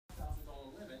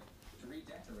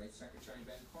inaugurate Secretary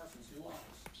Ben Carson's new office.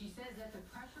 She says that the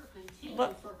pressure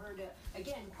continues for her to,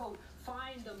 again, quote,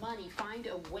 find the money, find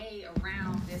a way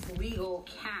around this legal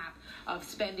cap of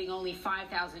spending only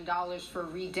 $5,000 for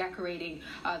redecorating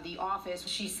the office.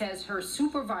 She says her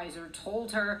supervisor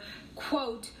told her,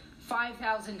 quote,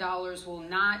 $5,000 will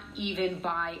not even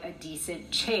buy a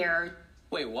decent chair.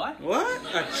 Wait, what? What?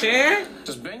 A chair?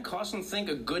 Does Ben Carson think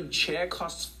a good chair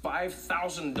costs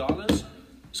 $5,000?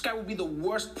 This guy would be the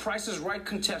worst Price is Right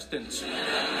contestant.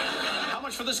 How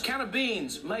much for this can of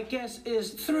beans? My guess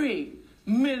is $3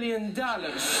 million.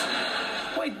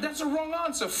 Wait, that's a wrong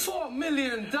answer. $4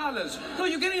 million. No,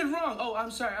 you're getting it wrong. Oh,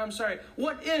 I'm sorry.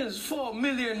 What is $4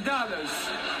 million?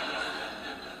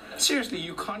 Seriously,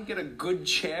 you can't get a good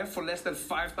chair for less than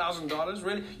 $5,000?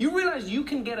 Really? You realize you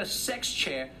can get a sex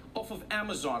chair off of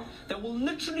Amazon that will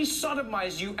literally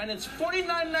sodomize you, and it's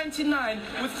 $49.99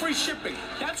 with free shipping.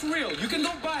 That's real. You can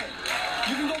go buy it.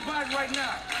 You can go buy it right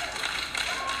now.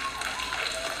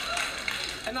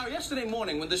 And now, yesterday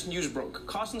morning, when this news broke,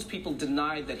 Carson's people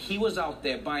denied that he was out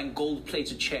there buying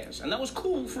gold-plated chairs. And that was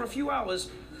cool for a few hours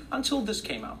until this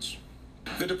came out.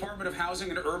 The Department of Housing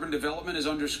and Urban Development is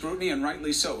under scrutiny, and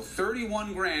rightly so.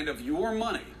 31 grand of your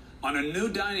money on a new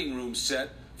dining room set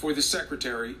for the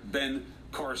Secretary, Ben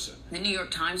Carson. The New York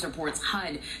Times reports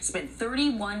HUD spent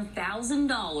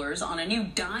 $31,000 on a new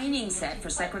dining set for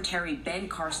Secretary Ben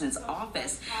Carson's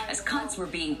office as cuts were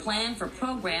being planned for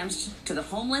programs to the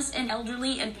homeless and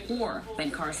elderly and poor. Ben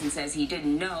Carson says he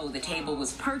didn't know the table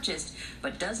was purchased,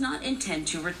 but does not intend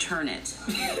to return it.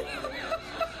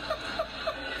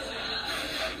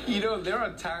 You know, there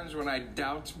are times when I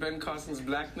doubt Ben Carson's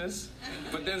blackness,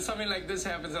 but then something like this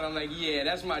happens and I'm like, yeah,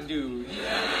 that's my dude.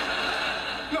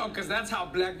 No, because that's how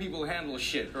black people handle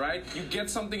shit, right? You get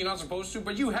something you're not supposed to,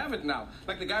 but you have it now.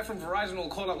 Like the guy from Verizon will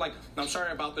call up like, I'm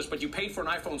sorry about this, but you paid for an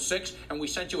iPhone 6 and we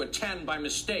sent you a 10 by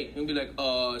mistake. And you'll be like,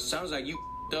 sounds like you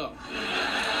up.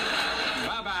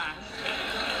 Bye-bye.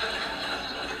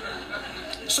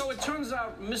 So it turns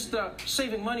out Mr.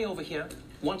 Saving Money over here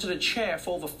wanted a chair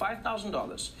for over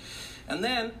 $5,000 and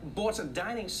then bought a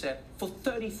dining set for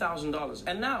 $30,000.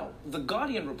 And now The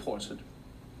Guardian reported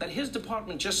that his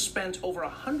department just spent over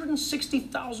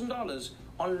 $160,000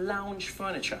 on lounge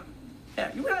furniture.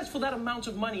 Yeah, you realize for that amount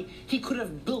of money, he could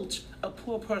have built a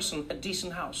poor person a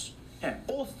decent house. Yeah,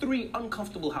 or 3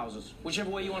 uncomfortable houses, whichever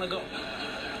way you want to go.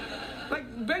 Like,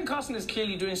 Ben Carson is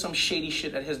clearly doing some shady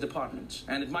shit at his department,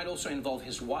 and it might also involve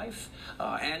his wife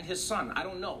and his son. I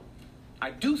don't know. I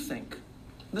do think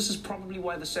this is probably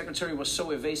why the secretary was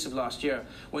so evasive last year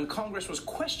when Congress was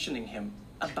questioning him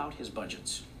about his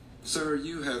budgets. Sir,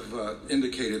 you have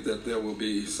indicated that there will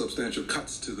be substantial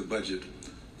cuts to the budget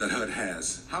that HUD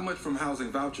has. How much from housing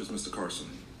vouchers, Mr. Carson?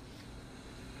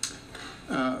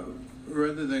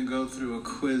 Rather than go through a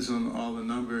quiz on all the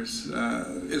numbers...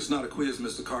 It's not a quiz,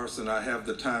 Mr. Carson. I have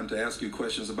the time to ask you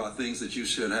questions about things that you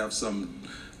should have some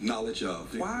knowledge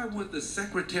of. Why would the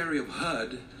Secretary of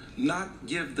HUD not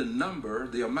give the number,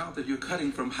 the amount that you're cutting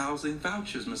from housing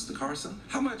vouchers, Mr. Carson?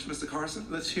 How much, Mr. Carson?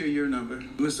 Let's hear your number.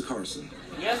 Mr. Carson.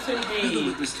 Yes, indeed. You're the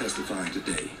witness testifying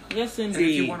today. Yes, indeed. And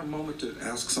if you want a moment to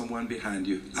ask someone behind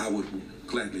you, I would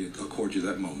gladly accord you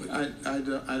that moment. I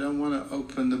don't want to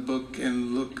open the book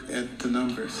and look at the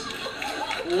numbers.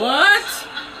 What?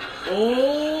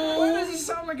 Oh. Why does he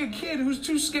sound like a kid who's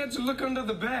too scared to look under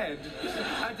the bed?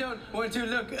 I don't want to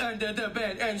look under the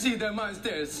bed and see the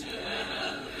monsters.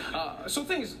 So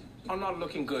things are not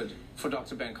looking good for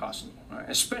Dr. Ben Carson, right?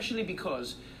 Especially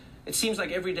because it seems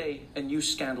like every day a new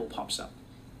scandal pops up.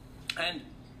 And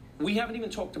we haven't even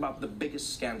talked about the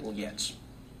biggest scandal yet.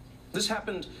 This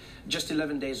happened just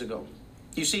 11 days ago.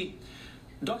 You see,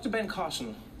 Dr. Ben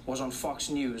Carson was on Fox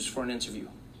News for an interview.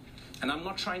 And I'm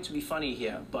not trying to be funny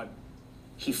here, but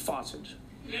he farted.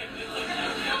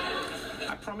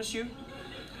 I promise you,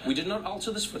 we did not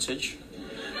alter this footage.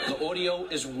 The audio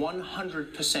is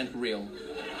 100% real.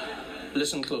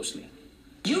 Listen closely.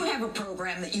 You have a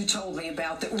program that you told me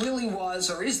about that really was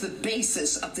or is the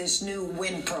basis of this new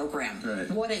WIN program. Right.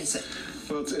 What is it?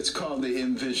 Well, it's called the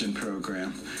Envision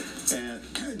program. And,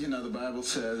 you know, the Bible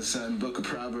says in the book of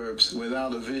Proverbs,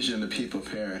 without a vision, the people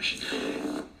perish.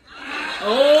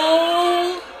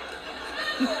 Oh!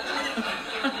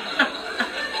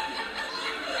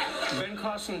 Ben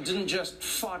Carson didn't just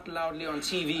fart loudly on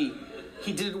TV.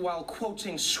 He did it while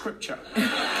quoting scripture.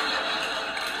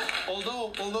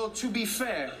 Although to be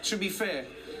fair,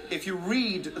 if you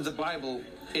read the Bible,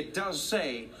 it does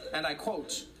say, and I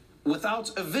quote,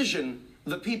 without a vision,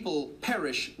 the people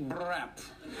perish, brap.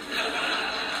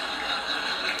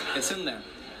 It's in there.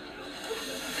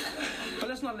 But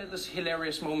let's not let this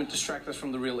hilarious moment distract us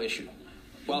from the real issue.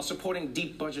 while supporting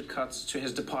deep budget cuts to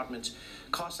his department,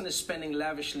 Carson is spending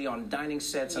lavishly on dining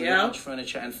sets and lounge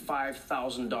furniture and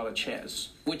 $5,000 chairs,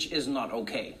 which is not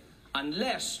okay.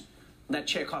 Unless that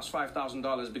chair costs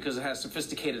 $5,000 because it has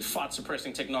sophisticated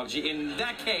fart-suppressing technology. In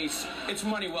that case, it's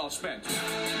money well spent.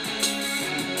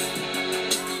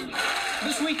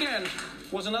 This weekend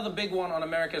was another big one on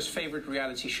America's favorite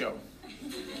reality show,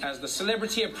 as the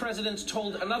celebrity of president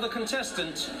told another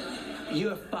contestant,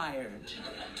 "You're fired."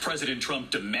 President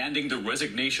Trump demanding the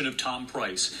resignation of Tom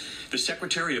Price. The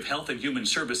Secretary of Health and Human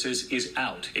Services is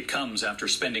out. It comes after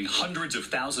spending hundreds of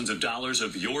thousands of dollars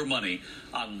of your money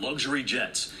on luxury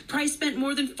jets. Price spent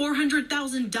more than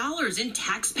 $400,000 in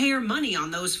taxpayer money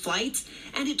on those flights,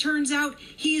 and it turns out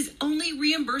he is only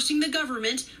reimbursing the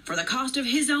government for the cost of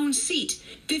his own seat,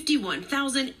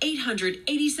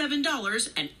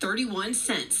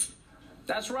 $51,887.31.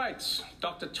 That's right.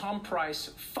 Dr. Tom Price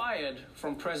fired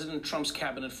from President Trump's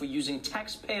cabinet for using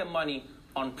taxpayer money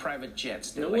on private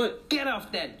jets. They're like, get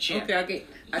off that jet. Okay,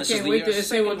 I This can't is wait the to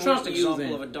say what second Trump worst using.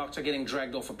 example of a doctor getting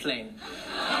dragged off a plane.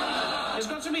 It's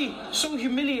got to be so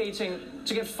humiliating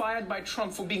to get fired by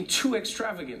Trump for being too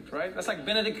extravagant, right? That's like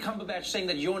Benedict Cumberbatch saying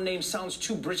that your name sounds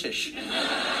too British.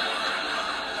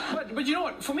 But you know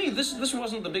what? For me, this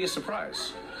wasn't the biggest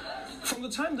surprise. From the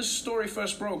time this story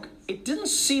first broke, it didn't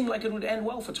seem like it would end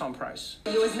well for Tom Price.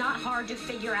 It was not hard to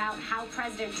figure out how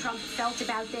President Trump felt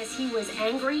about this. He was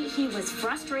angry. He was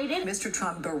frustrated. Mr.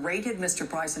 Trump berated Mr.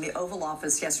 Price in the Oval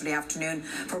Office yesterday afternoon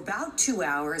for about 2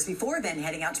 hours before then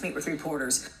heading out to meet with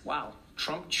reporters. Wow.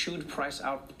 Trump chewed Price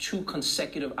out for 2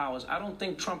 consecutive hours. I don't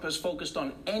think Trump has focused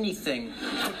on anything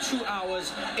for 2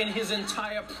 hours in his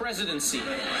entire presidency.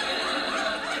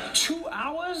 2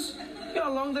 hours? You know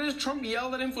how long that is? Trump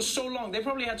yelled at him for so long. They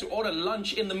probably had to order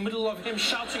lunch in the middle of him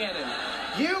shouting at him.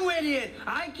 You idiot!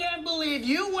 I can't believe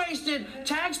you wasted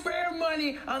taxpayer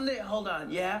money on the... Hold on.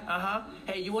 Yeah? Uh-huh.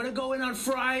 Hey, you want to go in on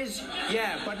fries?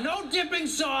 Yeah, but no dipping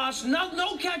sauce.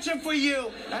 No ketchup for you.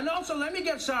 And also, let me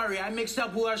get sorry. I mixed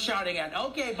up who I was shouting at.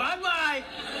 Okay, bye-bye.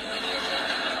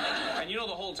 And you know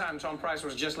the whole time Tom Price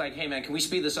was just like, hey, man, can we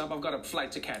speed this up? I've got a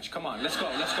flight to catch. Come on, let's go.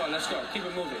 Keep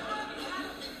it moving.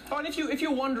 Oh, and if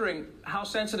you're wondering how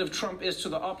sensitive Trump is to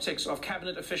the optics of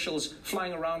cabinet officials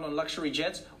flying around on luxury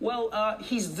jets, well,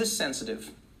 he's this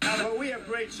sensitive. Well, we have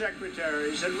great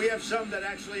secretaries, and we have some that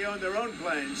actually own their own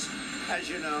planes, as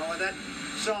you know, and that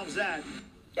solves that.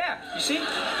 Yeah, you see?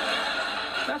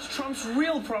 That's Trump's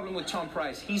real problem with Tom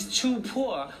Price. He's too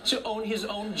poor to own his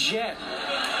own jet.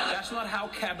 That's not how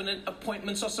cabinet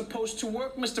appointments are supposed to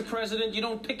work, Mr. President. You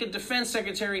don't pick a defense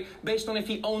secretary based on if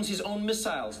he owns his own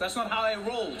missiles. That's not how it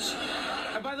rolls.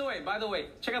 And by the way,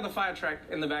 check out the fire truck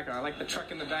in the background. I like the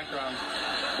truck in the background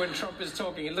when Trump is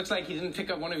talking. It looks like he didn't pick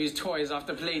up one of his toys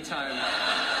after playtime.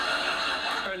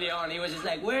 Early on, he was just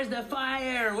like, where's the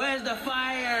fire? Where's the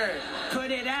fire?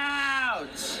 Put it out!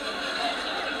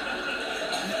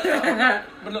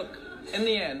 But look, in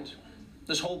the end,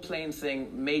 this whole plane thing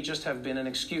may just have been an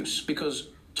excuse because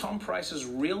Tom Price's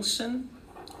real sin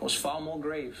was far more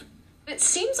grave. It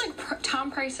seems like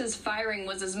Tom Price's firing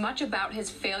was as much about his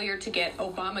failure to get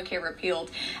Obamacare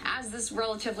repealed as this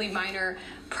relatively minor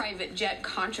private jet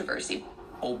controversy.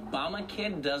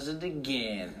 Obamacare does it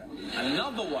again.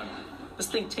 Another one. This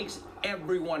thing takes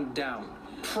everyone down.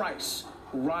 Price,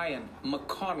 Ryan,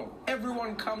 McConnell.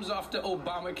 Everyone comes after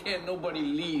Obamacare. Nobody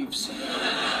leaves.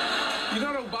 You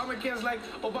know what Obamacare's like?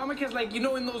 Obamacare's like, you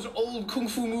know in those old kung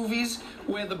fu movies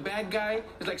where the bad guy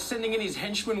is like sending in his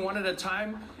henchmen one at a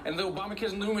time and the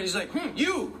Obamacare's in the room and he's like,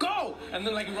 you, go! And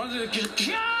then like he runs in and just,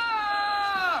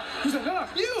 yeah! He's like,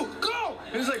 you, go!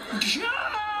 And he's like,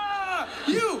 yeah!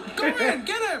 You, go in,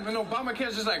 get him! And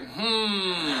Obamacare's just like,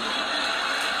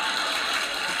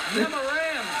 Never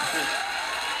ends.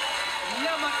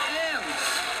 Never ends.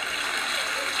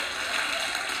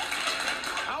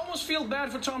 I almost feel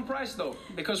bad for Tom Price, though,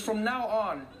 because from now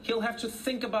on, he'll have to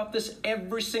think about this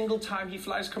every single time he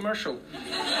flies commercial.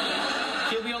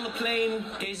 He'll be on the plane,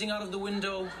 gazing out of the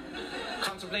window,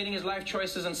 contemplating his life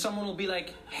choices, and someone will be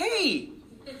like, hey,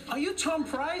 are you Tom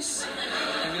Price?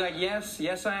 And he'll be like, yes,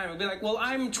 I am. He'll be like, well,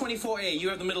 I'm 24A. You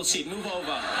have the middle seat. Move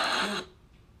over.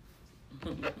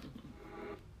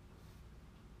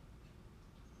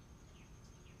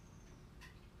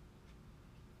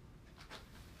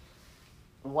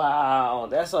 Wow,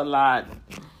 that's a lot.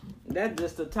 That's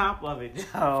just the top of it,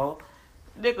 y'all.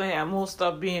 They're going to have more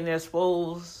stuff being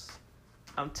exposed.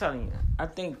 I'm telling you. I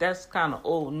think that's kind of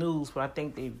old news, but I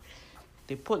think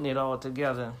they're putting it all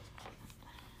together.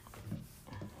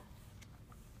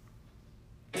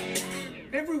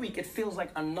 Every week, it feels like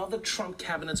another Trump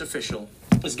cabinet official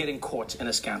is getting caught in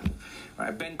a scandal.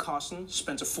 Right? Ben Carson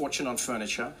spent a fortune on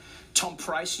furniture. Tom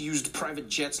Price used private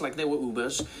jets like they were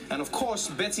Ubers. And of course,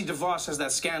 Betsy DeVos has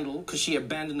that scandal because she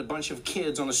abandoned a bunch of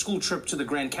kids on a school trip to the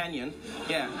Grand Canyon.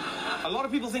 Yeah. A lot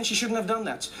of people think she shouldn't have done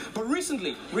that. But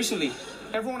recently,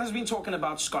 everyone has been talking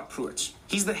about Scott Pruitt.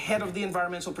 He's the head of the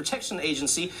Environmental Protection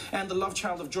Agency and the love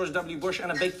child of George W. Bush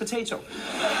and a baked potato.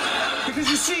 Because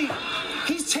you see,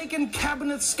 he's taken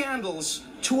cabinet scandals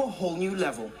to a whole new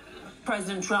level.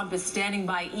 President Trump is standing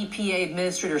by EPA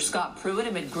Administrator Scott Pruitt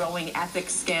amid growing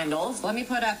ethics scandals. Let me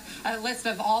put up a list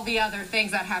of all the other things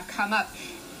that have come up.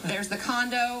 There's the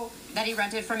condo that he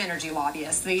rented from energy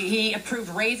lobbyists. He approved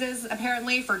raises,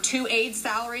 apparently, for 2 aides'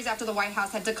 salaries after the White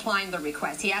House had declined the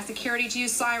request. He asked security to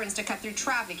use sirens to cut through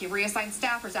traffic. He reassigned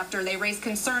staffers after they raised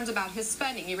concerns about his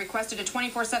spending. He requested a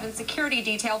 24/7 security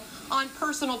detail on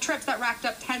personal trips that racked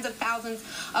up tens of thousands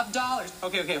of dollars.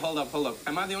 Okay, hold up.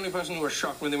 Am I the only person who was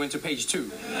shocked when they went to page 2?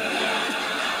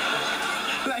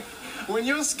 Like, when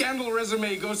your scandal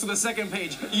resume goes to the second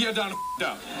page, you're done f***ed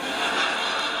up.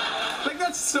 Like,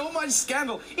 that's so much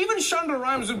scandal. Even Shonda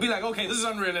Rhimes would be like, okay, this is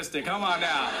unrealistic. Come on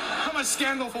now. How much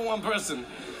scandal for one person?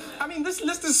 I mean, this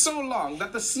list is so long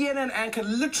that the CNN anchor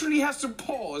literally has to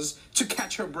pause to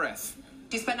catch her breath.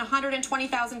 He spent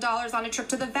 $120,000 on a trip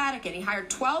to the Vatican. He hired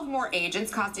 12 more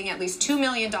agents, costing at least $2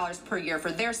 million per year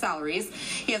for their salaries.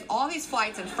 He has all these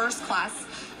flights in first class,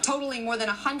 totaling more than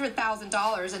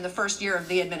 $100,000 in the first year of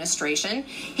the administration.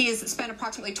 He has spent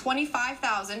approximately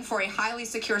 $25,000 for a highly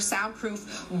secure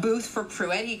soundproof booth for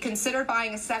Pruitt. He considered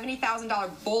buying a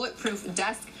 $70,000 bulletproof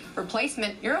desk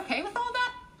replacement. You're okay with all that?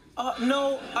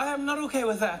 No, I am not okay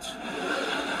with that.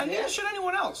 And neither should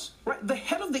anyone else, right? The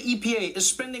head of the EPA is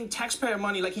spending taxpayer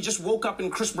money like he just woke up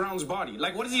in Chris Brown's body.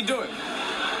 Like, what is he doing?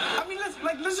 I mean,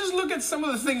 let's just look at some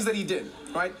of the things that he did,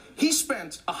 right? He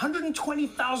spent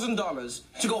 $120,000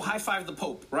 to go high-five the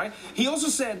Pope, right? He also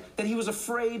said that he was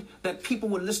afraid that people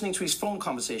were listening to his phone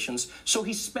conversations, so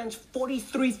he spent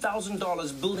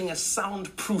 $43,000 building a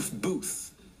soundproof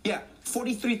booth. Yeah,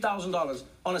 $43,000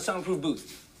 on a soundproof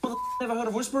booth. Never heard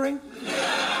of whispering?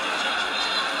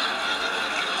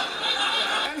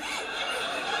 and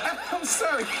I'm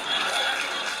sorry.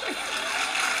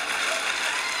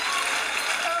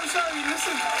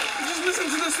 Just listen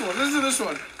to this one. Listen to this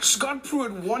one. Scott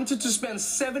Pruitt wanted to spend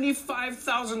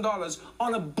 $75,000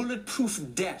 on a bulletproof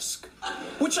desk,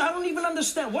 which I don't even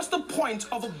understand. What's the point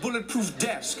of a bulletproof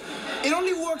desk? It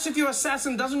only works if your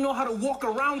assassin doesn't know how to walk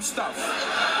around stuff.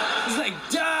 It's like,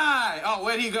 die! Oh,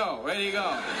 where'd he go?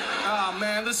 Oh,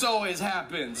 man, this always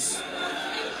happens.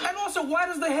 And also, why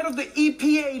does the head of the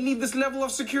EPA need this level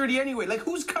of security anyway? Like,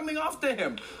 who's coming after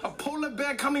him? A polar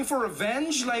bear coming for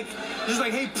revenge? Like, just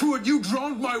like, hey, Pruitt, you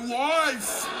drowned my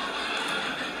wife!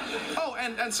 Oh,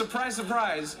 and surprise,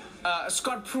 surprise,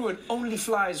 Scott Pruitt only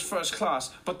flies first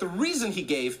class, but the reason he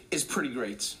gave is pretty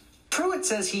great. Pruitt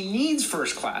says he needs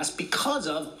first class because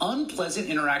of unpleasant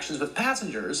interactions with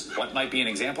passengers. What might be an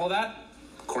example of that?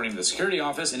 According to the security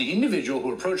office, an individual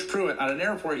who approached Pruitt at an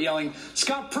airport yelling,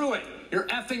 "Scott Pruitt, you're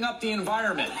effing up the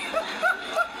environment."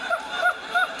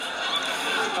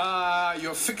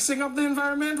 You're fixing up the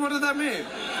environment? What does that mean?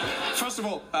 First of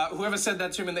all, whoever said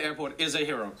that to him in the airport is a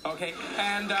hero, okay?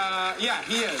 And, yeah,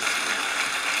 he is.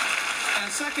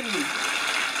 And secondly,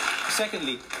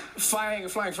 flying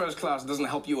first class doesn't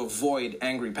help you avoid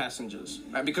angry passengers,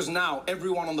 right? Because now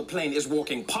everyone on the plane is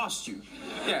walking past you.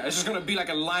 Yeah, it's just gonna be like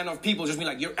a line of people just being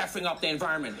like, you're effing up the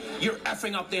environment. You're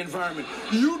effing up the environment.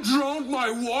 You drowned my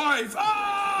wife.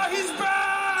 Ah, he's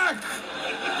back!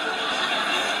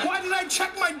 Why did I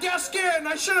check my desk in?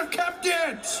 I should have kept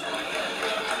it.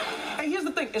 And here's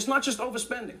the thing, it's not just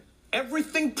overspending.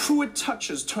 Everything Pruitt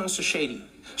touches turns to shady.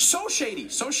 So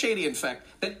shady, in fact,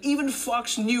 that even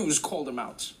Fox News called him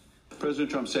out.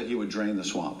 President Trump said he would drain the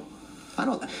swamp.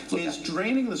 Is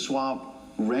draining the swamp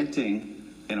renting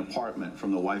an apartment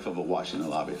from the wife of a Washington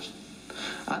lobbyist?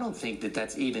 I don't think that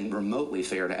that's even remotely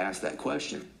fair to ask that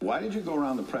question. Why did you go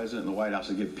around the president and the White House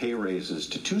and give pay raises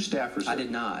to 2 staffers? I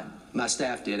did not. My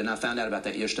staff did, and I found out about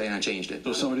that yesterday, and I changed it.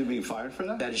 So somebody being fired for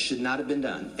that? That should not have been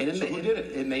done. And so who did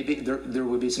it? It may be there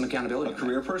would be some accountability. A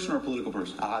career person or a political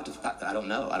person? I don't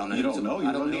know. I don't know. You don't know?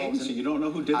 You run the agency. You don't know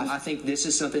who did it? I think this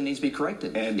is something that needs to be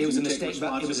corrected. And it was a take mistake.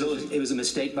 Responsibility? It was a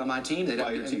mistake by my team.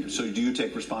 By your team. So do you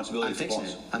take responsibility? I'm fixing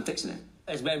it. I'm fixing it.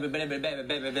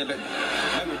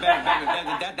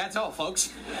 That's all, folks.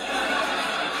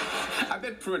 I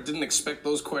bet Pruitt didn't expect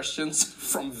those questions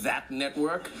from that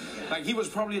network. Like, he was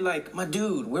probably like, my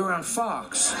dude, we're on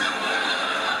Fox.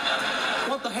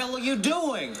 What the hell are you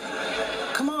doing?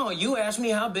 Come on, you ask me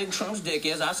how big Trump's dick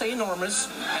is, I say enormous,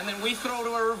 and then we throw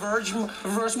to a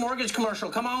reverse mortgage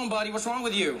commercial. Come on, buddy, what's wrong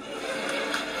with you?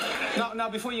 Now,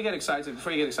 before you get excited,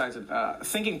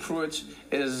 thinking Pruitt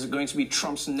is going to be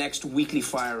Trump's next weekly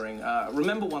firing,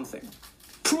 remember one thing.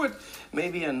 Pruitt may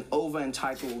be an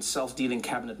over-entitled, self-dealing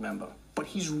cabinet member, but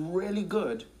he's really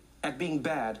good at being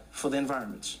bad for the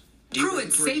environment.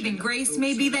 Pruitt's saving grace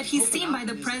may be that he's seen by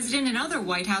the president and other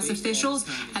White House officials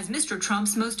as Mr.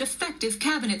 Trump's most effective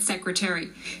cabinet secretary.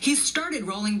 He's started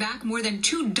rolling back more than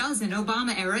 24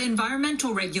 Obama-era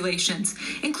environmental regulations,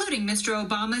 including Mr.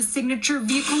 Obama's signature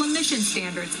vehicle emission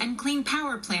standards and Clean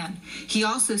Power Plan. He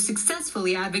also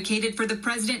successfully advocated for the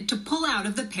president to pull out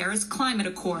of the Paris Climate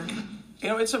Accord. You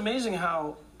know, it's amazing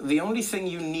how the only thing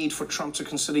you need for Trump to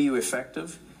consider you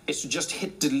effective is to just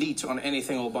hit delete on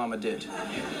anything Obama did.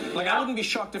 Like, I wouldn't be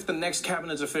shocked if the next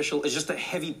cabinet official is just a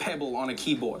heavy pebble on a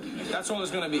keyboard. That's all it's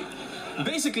going to be.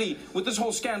 Basically, with this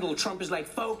whole scandal, Trump is like,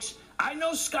 folks, I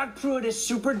know Scott Pruitt is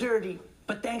super dirty,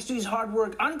 but thanks to his hard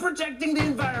work on protecting the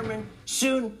environment,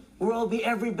 soon we'll all be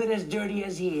every bit as dirty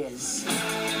as he is.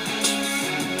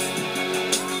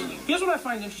 Here's what I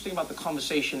find interesting about the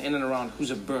conversation in and around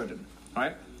who's a burden,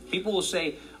 right? People will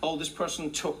say, oh, this person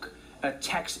took a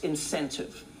tax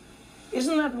incentive.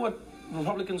 Isn't that what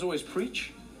Republicans always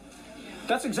preach?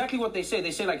 That's exactly what they say.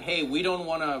 They say, like, hey, we don't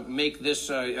want to make this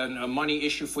a money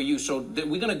issue for you, so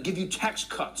we're going to give you tax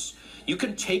cuts. You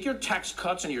can take your tax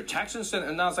cuts and your tax incentive.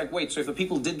 And now it's like, wait, so if the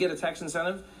people did get a tax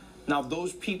incentive, now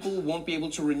those people won't be able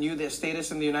to renew their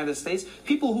status in the United States?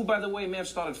 People who, by the way, may have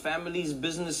started families,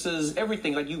 businesses,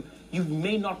 everything. Like, you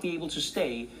may not be able to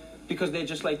stay because they're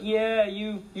just like, yeah,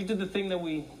 you did the thing that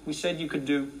we said you could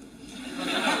do.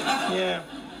 Yeah.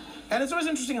 And it's always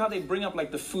interesting how they bring up,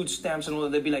 like, the food stamps and all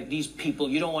that. They'd be like, these people,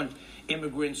 you don't want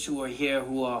immigrants who are here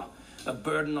who are a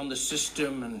burden on the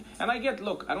system. And I get,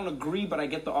 look, I don't agree, but I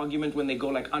get the argument when they go,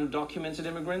 like, undocumented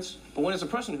immigrants. But when it's a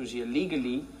person who's here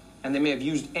legally and they may have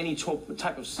used any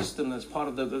type of system that's part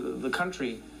of the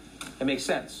country, it makes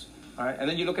sense. All right? And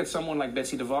then you look at someone like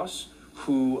Betsy DeVos,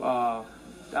 who, I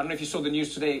don't know if you saw the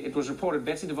news today, it was reported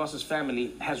Betsy DeVos's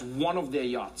family has one of their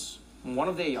yachts,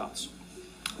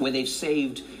 where they've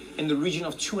saved in the region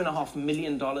of $2.5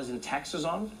 million in taxes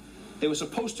on. They were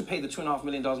supposed to pay the $2.5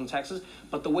 million in taxes,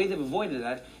 but the way they've avoided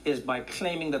that is by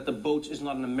claiming that the boat is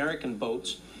not an American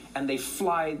boat, and they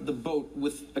fly the boat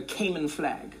with a Cayman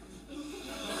flag.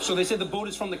 So they say the boat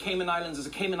is from the Cayman Islands, it's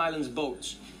a Cayman Islands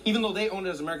boat. Even though they own it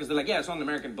as Americans, they're like, yeah, it's not an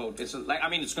American boat. It's like, I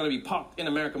mean, it's going to be parked in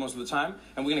America most of the time,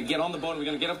 and we're going to get on the boat, and we're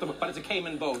going to get off the boat, but it's a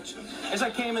Cayman boat. It's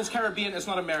like Cayman's Caribbean, it's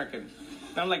not American.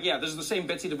 And I'm like, yeah, this is the ssame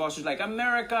Betsy DeVos who's like,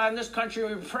 America, in this country,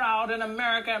 we're proud, and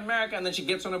America. And then she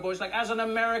gets on her boat, she's like, as an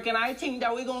American, I think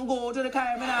that we're going to go to the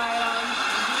Cayman Islands.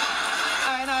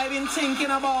 And I've been thinking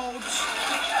about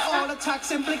all the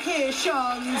tax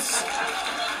implications.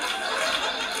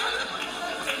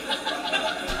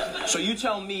 So you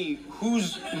tell me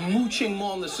who's mooching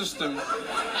more on the system,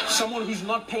 someone who's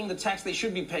not paying the tax they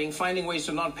should be paying, finding ways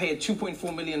to not pay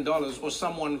 $2.4 million, or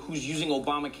someone who's using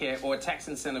Obamacare or a tax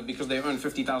incentive because they earn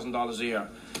 $50,000 a year?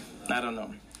 I don't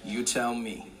know. You tell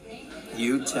me.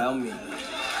 You tell me.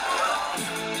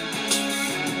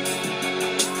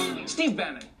 Steve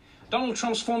Bannon, Donald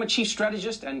Trump's former chief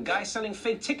strategist and guy selling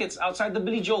fake tickets outside the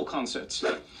Billy Joel concerts.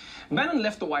 Bannon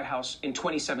left the White House in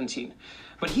 2017,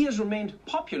 but he has remained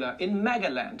popular in MAGA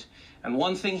land. And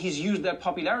one thing he's used that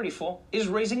popularity for is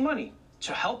raising money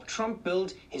to help Trump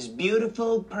build his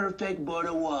beautiful, perfect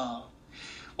border wall.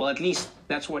 Well, at least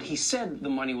that's what he said the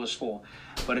money was for.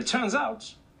 But it turns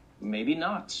out, maybe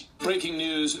not. Breaking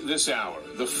news this hour.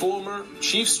 The former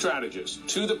chief strategist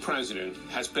to the president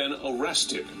has been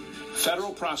arrested.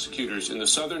 Federal prosecutors in the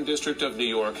Southern District of New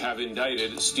York have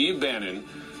indicted Steve Bannon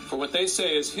for what they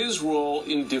say is his role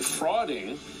in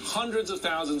defrauding hundreds of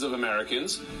thousands of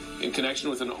Americans in connection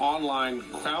with an online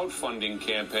crowdfunding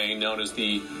campaign known as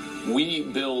the We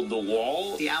Build the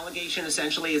Wall. The allegation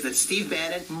essentially is that Steve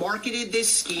Bannon marketed this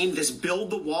scheme, this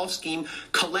Build the Wall scheme,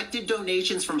 collected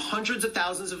donations from hundreds of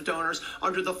thousands of donors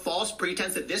under the false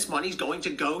pretense that this money is going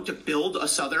to go to build a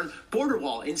southern border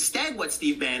wall. Instead, what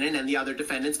Steve Bannon and the other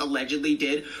defendants allegedly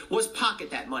did was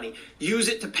pocket that money, use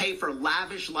it to pay for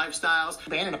lavish lifestyles.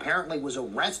 Bannon apparently was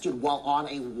arrested while on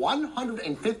a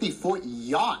 150-foot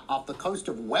yacht off the coast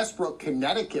of Westbrook,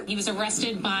 Connecticut. He was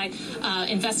arrested by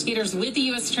investigators with the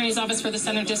U.S. Attorney's Office for the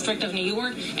Southern District of New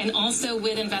York, and also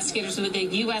with investigators with the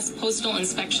U.S. Postal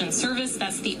Inspection Service.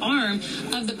 That's the arm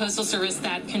of the Postal Service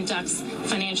that conducts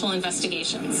financial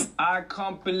investigations. I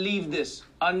can't believe this.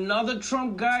 Another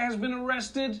Trump guy has been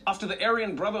arrested after the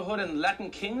Aryan Brotherhood and Latin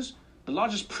Kings. the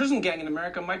largest prison gang in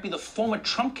America might be the former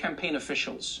Trump campaign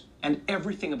officials. And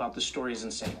everything about this story is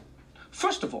insane.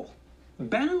 First of all,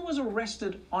 Bannon was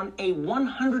arrested on a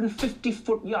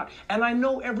 150-foot yacht. And I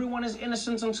know everyone is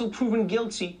innocent until proven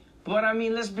guilty, but I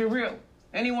mean, let's be real.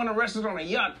 Anyone arrested on a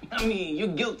yacht, I mean, you're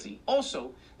guilty.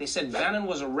 Also, they said Bannon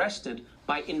was arrested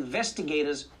by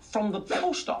investigators from the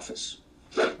post office.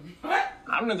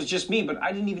 I don't know if it's just me, but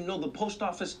I didn't even know the post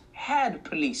office had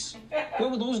police. Where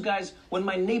were those guys when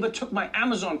my neighbor took my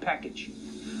Amazon package?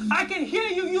 I can hear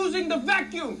you using the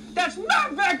vacuum. That's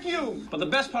not vacuum. But the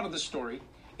best part of the story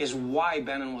is why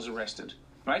Bannon was arrested,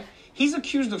 right? He's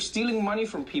accused of stealing money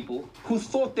from people who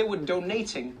thought they were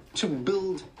donating to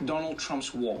build Donald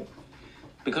Trump's wall.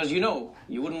 Because, you know,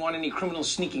 you wouldn't want any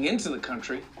criminals sneaking into the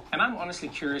country. And I'm honestly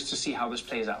curious to see how this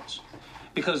plays out.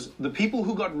 Because the people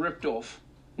who got ripped off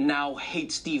now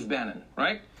hate Steve Bannon,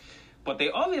 right? But they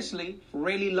obviously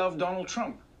really love Donald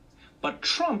Trump. But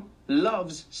Trump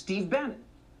loves Steve Bannon.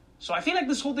 So I feel like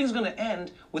this whole thing's going to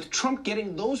end with Trump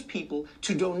getting those people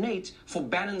to donate for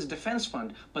Bannon's defense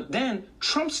fund. But then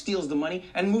Trump steals the money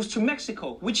and moves to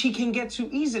Mexico, which he can get to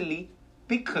easily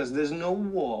because there's no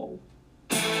wall.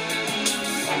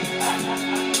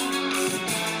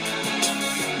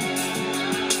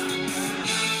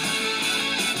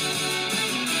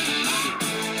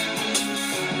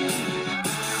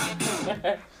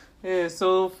 It's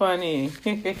so funny.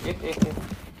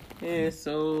 It's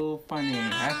so funny.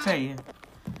 I tell you.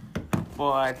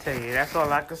 Boy, I tell you. That's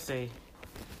all I can say.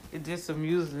 It just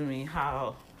amuses me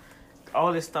how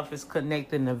all this stuff is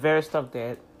connected and the very stuff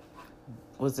that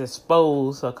was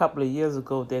exposed a couple of years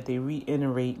ago that they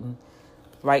reiterating.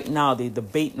 Right now, they're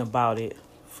debating about it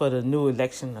for the new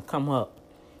election to come up.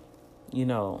 You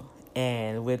know,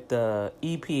 and with the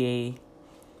EPA,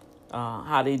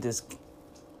 how they just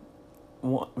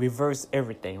reverse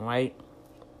everything, right?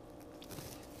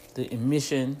 The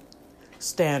emission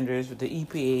standards with the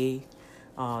EPA,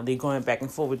 they're going back and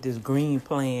forth with this green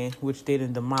plan, which they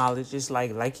didn't demolish. Just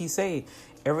like he said,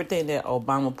 everything that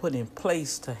Obama put in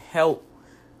place to help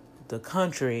the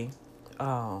country,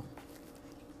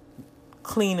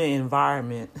 cleaner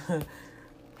environment,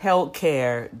 health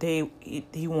care,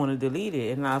 he wanted to delete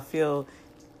it. And I feel,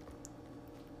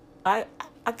 I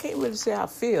can't really say I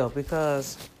feel,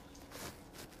 because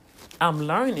I'm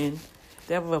learning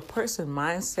that if a person's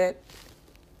mindset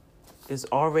is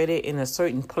already in a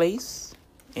certain place,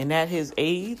 and at his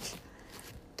age,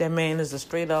 that man is a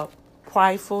straight up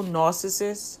prideful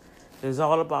narcissist. It's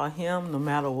all about him no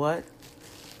matter what.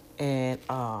 And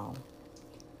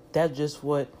that's just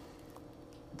what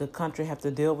the country have to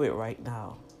deal with right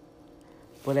now.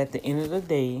 But at the end of the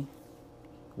day,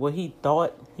 what he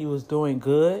thought he was doing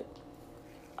good,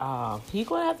 he's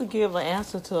going to have to give an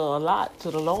answer to a lot to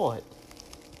the Lord.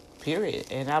 Period.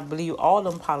 And I believe all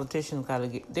them politicians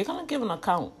they're going to give an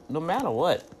account no matter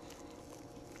what.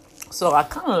 So I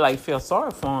kind of feel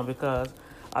sorry for them, because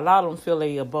a lot of them feel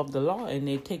they above the law and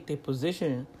they take their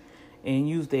position and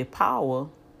use their power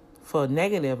for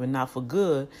negative and not for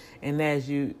good. And as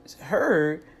you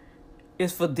heard,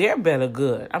 it's for their better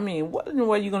good. I mean, what in the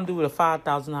world are you going to do with a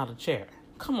 $5,000 chair?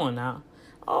 Come on now.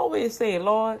 I always say,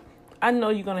 Lord, I know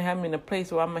you're going to have me in a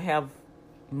place where I'm going to have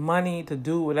money to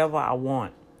do whatever I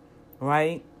want.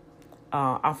 Right?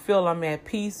 I feel I'm at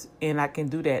peace and I can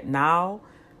do that now.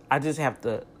 I just have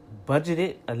to budget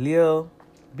it a little,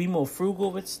 be more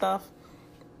frugal with stuff.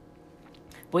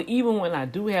 But even when I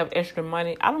do have extra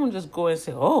money, I don't just go and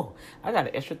say, oh, I got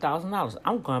an extra $1,000.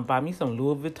 I'm going to buy me some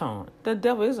Louis Vuitton. The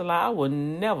devil is a lie. I would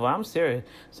never. I'm serious.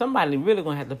 Somebody really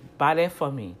going to have to buy that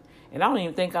for me. And I don't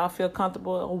even think I'll feel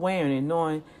comfortable wearing it,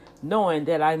 knowing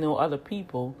that I know other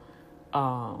people.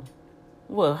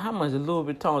 Well, how much is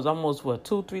Louis Vuitton? Is almost,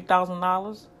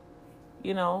 $2,000-$3,000?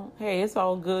 You know, hey, it's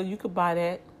all good. You could buy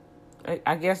that.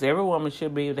 I guess every woman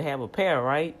should be able to have a pair,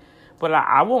 right? But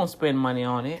I won't spend money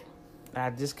on it. I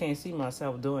just can't see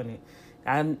myself doing it.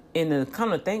 And to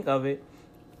come to think of it,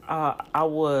 I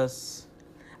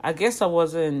guess I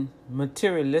wasn't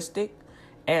materialistic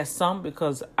as some,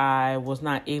 because I was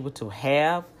not able to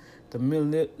have the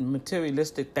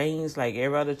materialistic things like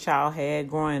every other child had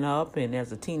growing up and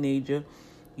as a teenager.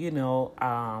 You know,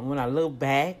 when I look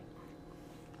back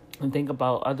and think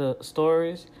about other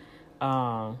stories,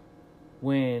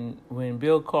 when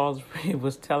Bill Cosby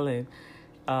was telling,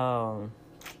 I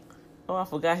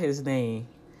forgot his name.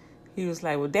 He was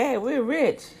like, well, Dad, we're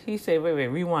rich. He said, wait,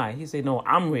 rewind. He said, no,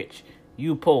 I'm rich.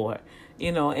 You poor.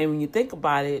 You know, and when you think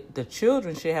about it, the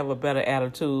children should have a better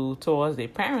attitude towards their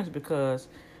parents, because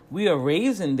we are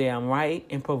raising them, right,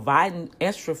 and providing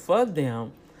extra for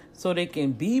them so they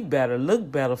can be better,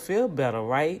 look better, feel better,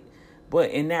 right? But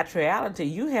in actuality,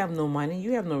 you have no money,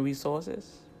 you have no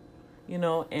resources, you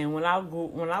know. And when I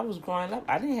was growing up,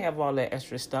 I didn't have all that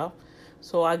extra stuff.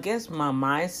 So I guess my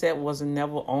mindset wasn't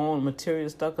never on material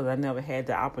stuff because I never had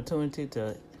the opportunity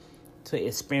to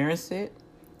experience it,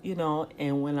 you know.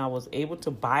 And when I was able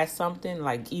to buy something,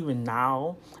 like even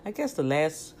now, I guess the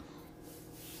last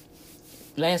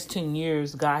 10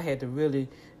 years, God had to really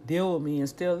deal with me and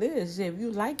still is. He said, if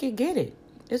you like it, get it.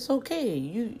 It's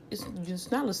okay.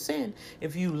 It's not a sin.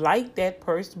 If you like that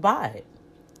purse, buy it.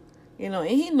 You know, and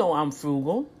he know I'm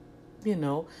frugal, you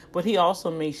know, but he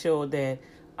also makes sure that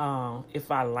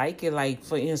if I like it, like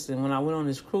for instance, when I went on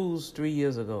this cruise 3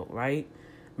 years ago, right?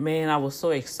 Man, I was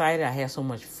so excited. I had so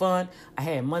much fun. I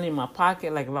had money in my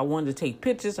pocket. Like if I wanted to take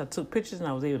pictures, I took pictures and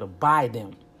I was able to buy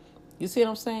them. You see what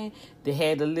I'm saying? They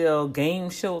had the little game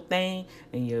show thing,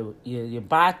 and you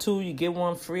buy two, you get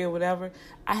one free or whatever.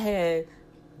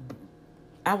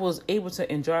 I was able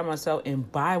to enjoy myself and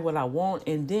buy what I want.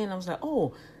 And then I was like,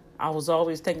 oh, I was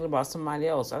always thinking about somebody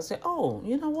else. I said, oh,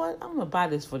 you know what? I'm going to buy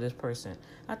this for this person.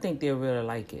 I think they'll really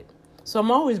like it. So I'm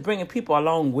always bringing people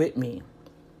along with me.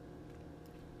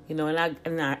 You know, and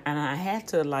I had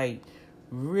to like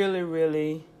really,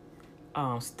 really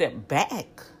step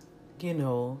back, you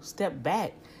know,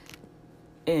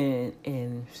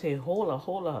 and say, hold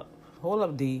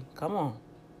up, D, come on,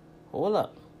 hold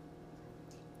up.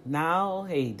 Now,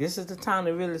 hey, this is the time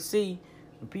to really see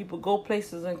when people go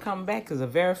places and come back, because there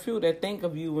are very few that think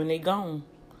of you when they gone.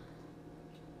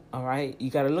 All right,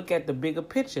 you got to look at the bigger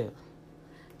picture,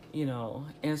 you know.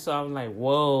 And so I'm like,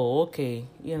 whoa, okay,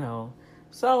 you know.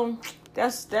 So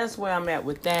that's where I'm at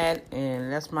with that,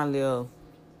 and that's my little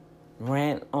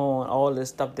rant on all this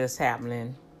stuff that's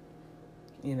happening.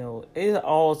 You know, it's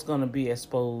all's gonna be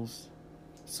exposed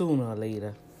sooner or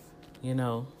later, you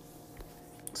know.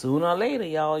 Sooner or later,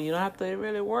 y'all. You don't have to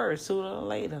really worry. Sooner or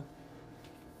later.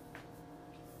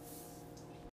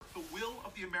 The will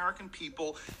of the American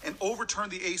people and overturn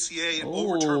the ACA and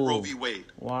overturn Roe v. Wade.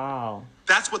 Wow.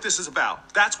 That's what this is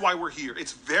about. That's why we're here.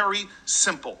 It's very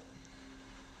simple.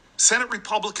 Senate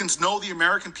Republicans know the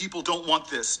American people don't want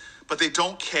this, but they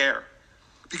don't care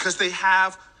because they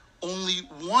have only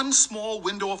one small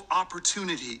window of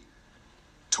opportunity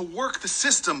to work the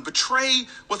system, betray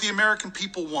what the American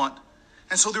people want.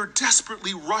 And so they're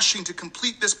desperately rushing to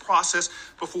complete this process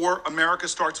before America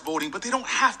starts voting. But they don't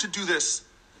have to do this.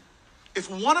 If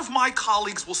one of my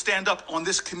colleagues will stand up on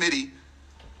this committee,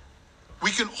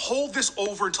 we can hold this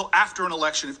over until after an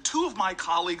election. If two of my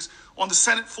colleagues on the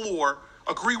Senate floor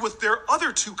agree with their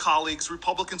other two colleagues,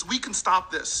 Republicans, we can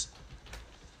stop this.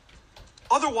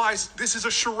 Otherwise, this is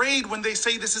a charade when they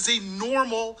say this is a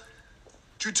normal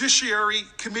Judiciary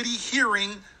Committee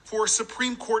hearing for a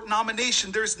Supreme Court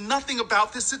nomination. There's nothing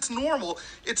about this that's normal.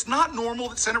 It's not normal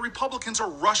that Senate Republicans are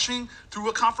rushing through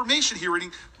a confirmation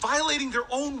hearing, violating their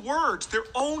own words, their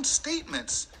own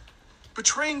statements,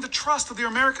 betraying the trust of the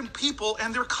American people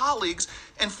and their colleagues,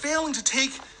 and failing to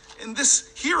take in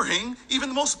this hearing even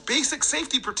the most basic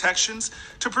safety protections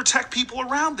to protect people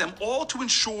around them, all to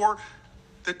ensure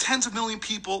that tens of millions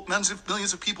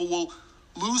of people will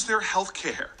lose their health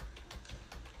care.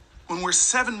 When we're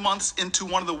 7 months into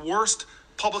one of the worst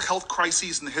public health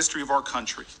crises in the history of our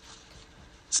country.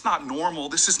 It's not normal.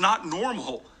 This is not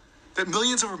normal that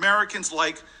millions of Americans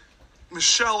like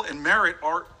Michelle and Merritt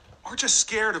are just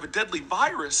scared of a deadly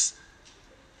virus.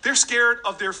 They're scared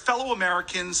of their fellow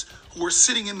Americans who are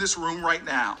sitting in this room right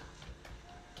now.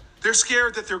 They're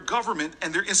scared that their government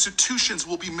and their institutions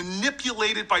will be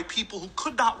manipulated by people who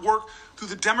could not work through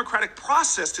the democratic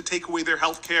process to take away their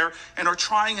health care and are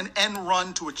trying an end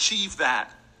run to achieve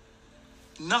that.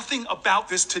 Nothing about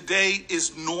this today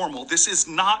is normal. This is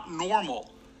not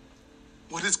normal.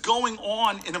 What is going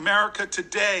on in America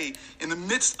today, in the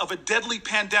midst of a deadly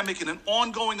pandemic and an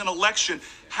ongoing election,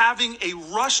 having a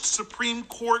rushed Supreme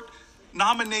Court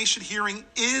nomination hearing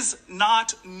is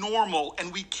not normal,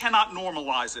 and we cannot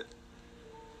normalize it.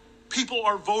 People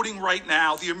are voting right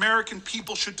now. The American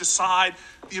people should decide.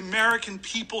 The American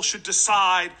people should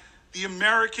decide. The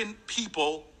American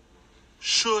people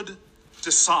should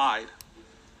decide.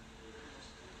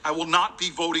 I will not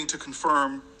be voting to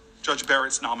confirm Judge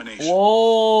Barrett's nomination.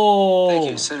 Whoa.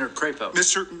 Thank you, Senator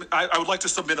Crapo. I would like to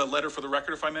submit a letter for the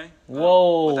record, if I may.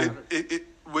 Whoa.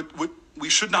 We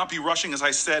should not be rushing, as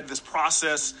I said, this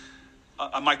process.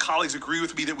 My colleagues agree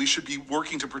with me that we should be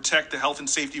working to protect the health and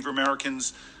safety of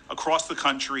Americans across the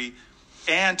country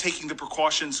and taking the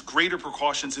greater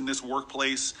precautions in this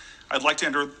workplace. I'd like to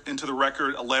enter into the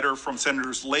record a letter from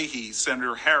Senators Leahy,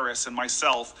 Senator Harris, and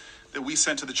myself that we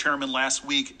sent to the chairman last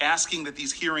week asking that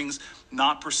these hearings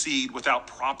not proceed without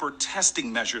proper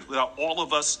testing measures, without all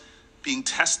of us being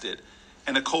tested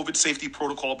and a COVID safety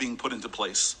protocol being put into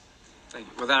place. Thank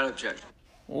you. Without objection.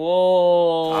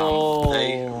 Whoa.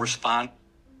 They respond.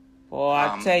 Well,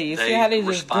 I tell you, see how they just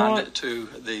responded to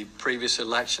the previous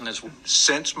election as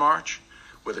since March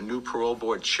with a new parole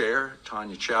board chair,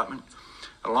 Tanya Chapman,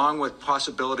 along with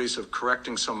possibilities of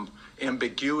correcting some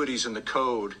ambiguities in the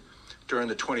code during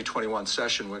the 2021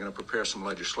 session. We're going to prepare some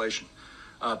legislation.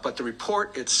 But the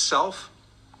report itself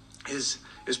is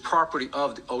property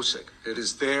of the OSIG. It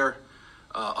is their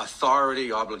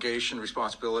authority, obligation,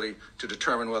 responsibility to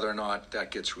determine whether or not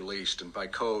that gets released. And by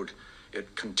code,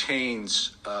 it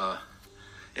contains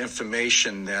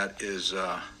information that is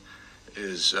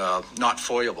not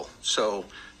FOIAble. So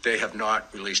they have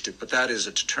not released it, but that is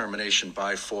a determination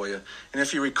by FOIA. And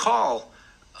if you recall,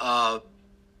 wow,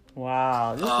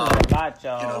 this is a lot,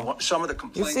 y'all. You know, some of the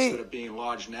complaints that are being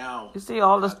lodged now. You see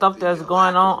all the stuff that's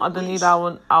going on underneath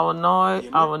our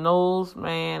nose,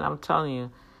 man. I'm telling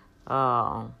you,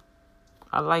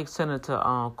 I like Senator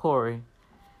Cory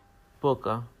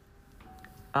Booker.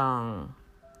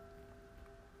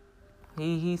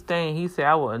 He said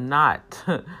I will not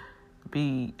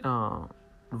be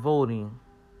voting.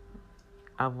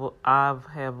 I've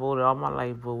had voted all my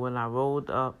life, but when I rolled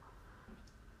up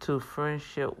to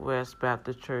Friendship West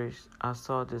Baptist Church, I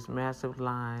saw this massive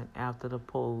line after the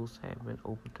polls had been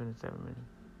open 27 minutes.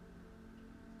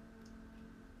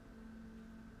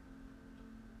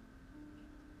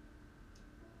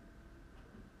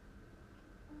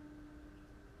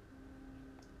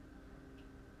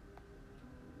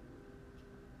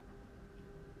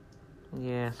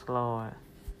 Yes, Lord.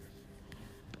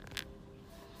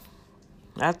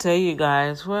 I tell you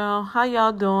guys, well, how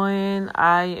y'all doing?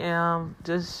 I am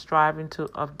just striving to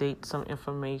update some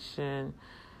information.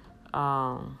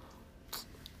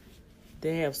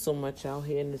 They have so much out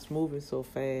here and it's moving so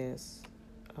fast.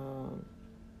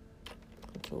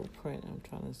 Control print. I'm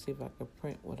trying to see if I can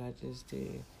print what I just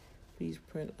did. Please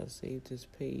print or save this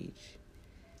page.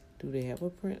 Do they have a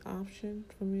print option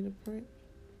for me to print?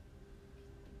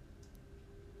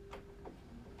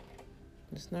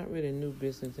 It's not really new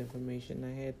business information.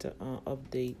 I had to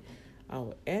update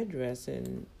our address,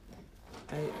 and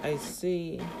I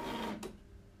see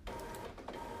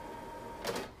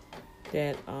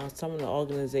that some of the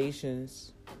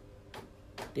organizations,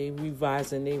 they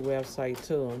revising their website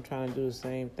too. I'm trying to do the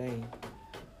same thing.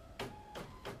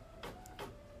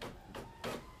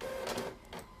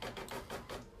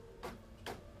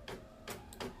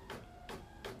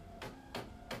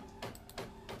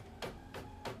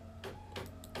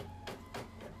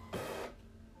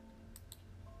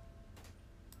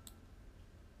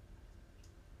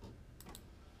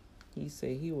 He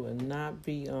said he will not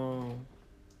be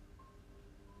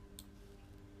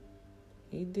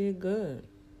he did good.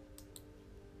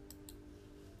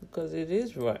 Because it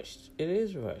is rushed. It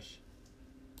is rushed.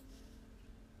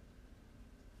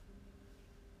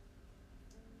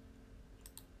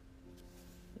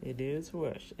 It is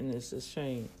rushed, and it's a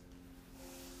shame.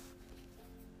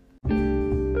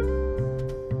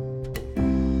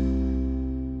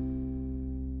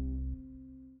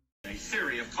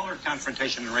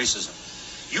 Confrontation and racism.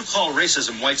 You call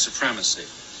racism white supremacy.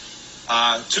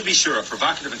 To be sure, a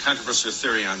provocative and controversial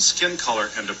theory on skin color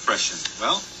and oppression.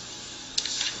 Well,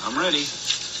 I'm ready.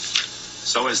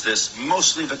 So is this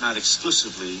mostly but not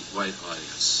exclusively white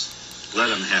audience. Let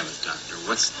them have it, Doctor.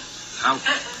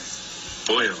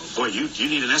 Boy, oh boy, you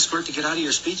need an escort to get out of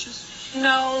your speeches?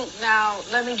 No, now,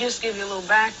 let me just give you a little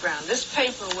background. This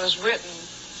paper was written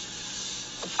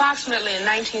approximately in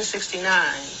 1969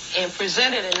 and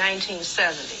presented in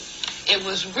 1970. It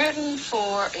was written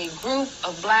for a group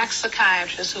of black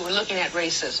psychiatrists who were looking at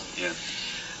racism. Yeah.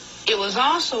 It was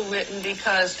also written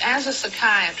because as a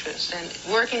psychiatrist and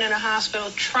working in a hospital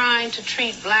trying to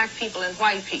treat black people and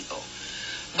white people,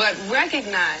 but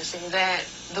recognizing that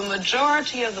the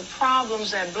majority of the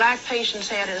problems that black patients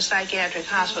had in a psychiatric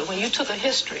hospital, when you took a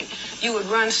history, you would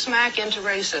run smack into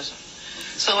racism.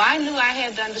 So I knew I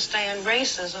had to understand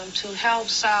racism to help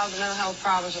solve the mental health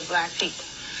problems of black people.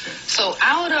 So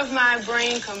out of my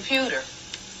brain computer,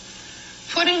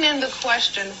 putting in the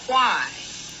question, why?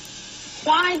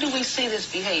 Why do we see this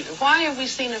behavior? Why have we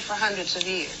seen it for hundreds of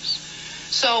years?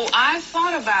 So I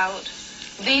thought about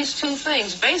these two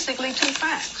things, basically two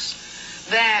facts,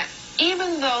 that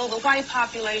even though the white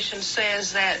population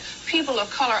says that people of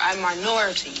color are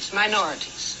minorities,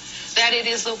 that it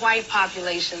is the white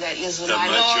population that is the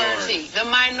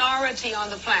minority on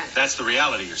the planet. That's the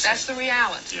reality you're saying. That's the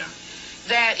reality. Yeah.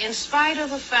 That in spite of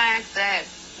the fact that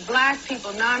black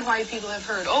people, non-white people have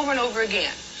heard over and over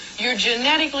again, you're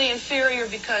genetically inferior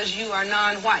because you are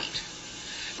non-white.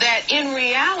 that in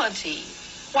reality,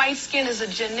 white skin is a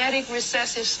genetic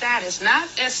recessive status, not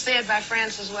as said by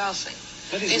Francis Welsing.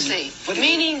 You see,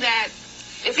 meaning that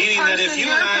if you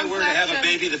and I were to have a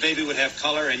baby, the baby would have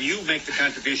color, and you make the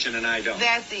contribution and I don't.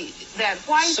 That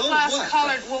white So plus what?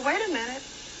 colored. Well, wait a minute.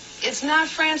 It's not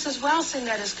Francis Welsing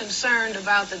that is concerned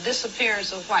about the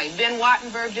disappearance of white. Ben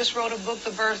Wattenberg just wrote a book,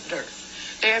 The Birth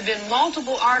Dearth. There have been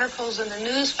multiple articles in the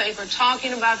newspaper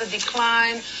talking about the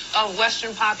decline of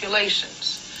Western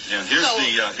populations. Yeah,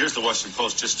 here's the Washington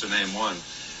Post, just to name one.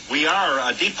 We are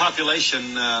a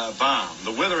depopulation bomb,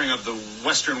 the withering of the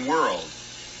Western world.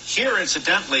 Here,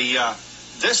 incidentally,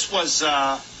 this was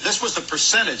the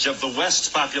percentage of the West's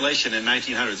population in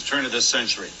 1900, the turn of this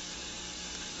century.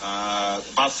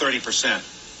 About 30%.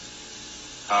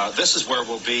 This is where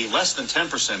we'll be, less than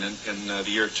 10% in the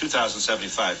year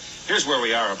 2075. Here's where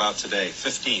we are about today,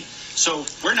 15. So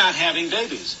we're not having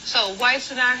babies. So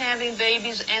whites are not having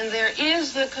babies, and there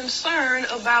is the concern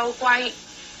about white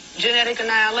genetic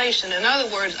annihilation. In other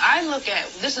words, I look at,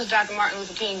 this is Dr. Martin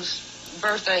Luther King's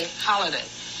birthday holiday,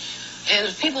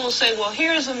 and people will say, well,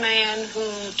 here's a man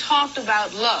who talked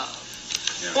about love.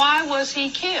 Yeah. Why was he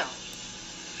killed?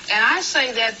 And I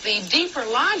say that the deeper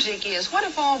logic is, what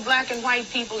if all black and white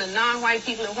people and non-white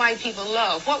people and white people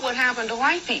love? What would happen to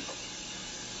white people?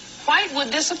 White would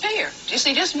disappear. You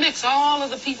see, just mix all of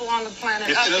the people on the planet up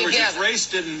together. In other words, if race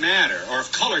didn't matter, or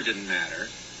if color didn't matter,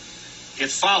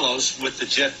 it follows with the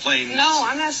jet planes. No,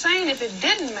 I'm not saying if it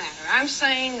didn't matter. I'm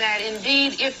saying that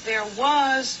indeed if there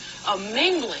was a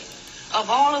mingling of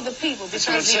all of the people, because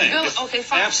that's what I'm saying. Okay,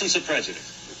 fine. Absence of prejudice.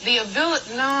 The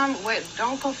ability, wait,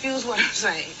 don't confuse what I'm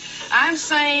saying. I'm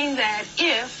saying that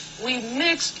if we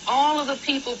mixed all of the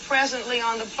people presently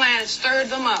on the planet, stirred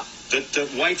them up, the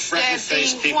white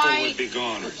freckle-faced people would be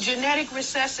gone. Genetic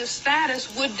recessive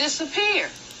status would disappear.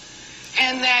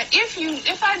 And that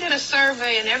if I did a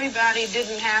survey and everybody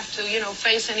didn't have to,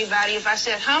 face anybody, if I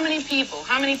said how many people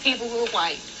who are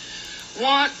white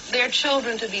want their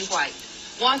children to be white,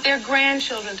 want their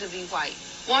grandchildren to be white,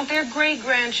 want their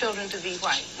great-grandchildren to be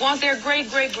white, want their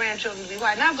great-great-grandchildren to be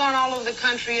white. And I've gone all over the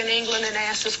country in England and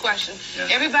asked this question. Yes.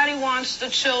 Everybody wants the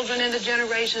children and the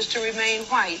generations to remain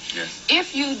white. Yes.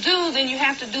 If you do, then you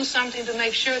have to do something to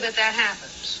make sure that that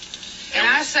happens. And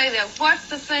I say that what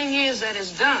the thing is that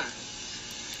is done,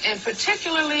 and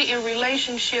particularly in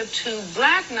relationship to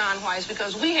black non-whites,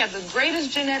 because we have the greatest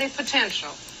genetic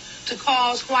potential to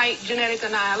cause white genetic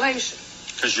annihilation.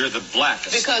 Because you're the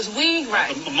blackest. Because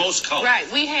the most color.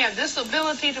 Right. We have this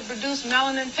ability to produce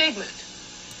melanin pigment.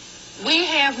 We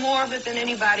have more of it than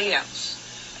anybody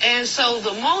else. And so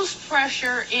the most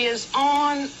pressure is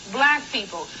on black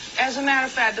people. As a matter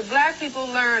of fact, the black people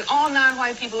learn, all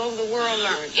non-white people over the world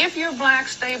learn. If you're black,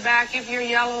 stay back. If you're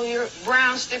yellow, you're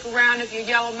brown, stick around. If you're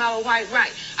yellow, mellow, white,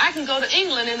 right. I can go to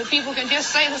England and the people can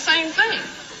just say the same thing.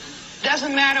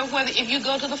 Doesn't matter whether if you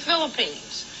go to the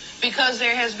Philippines. Because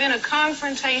there has been a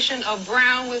confrontation of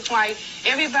brown with white.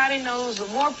 Everybody knows the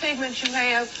more pigment you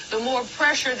have, the more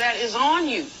pressure that is on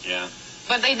you. Yeah.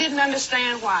 But they didn't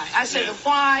understand why. I said the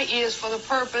why is for the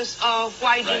purpose of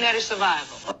white genetic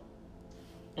survival.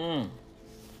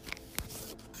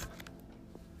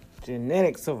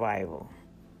 Genetic survival.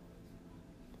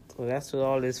 So that's what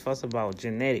all this fuss about,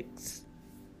 genetics.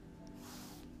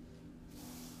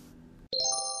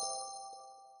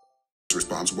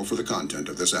 Responsible for the content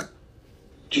of this act.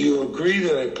 Do you agree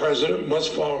that a president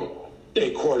must follow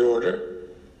a court order,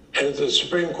 and if the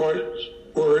Supreme Court's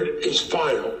word is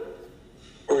final,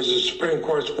 or is the Supreme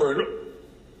Court's word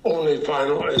only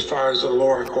final as far as the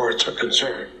lower courts are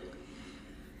concerned?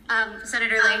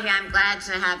 Senator Leahy, I'm glad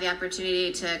to have the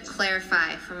opportunity to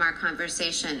clarify from our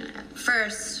conversation.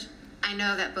 First, I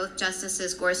know that both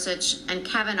Justices Gorsuch and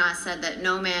Kavanaugh said that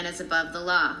no man is above the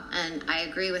law, and I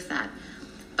agree with that.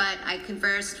 But I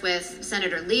conversed with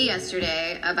Senator Lee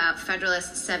yesterday about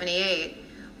Federalist 78,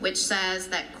 which says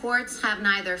that courts have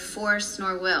neither force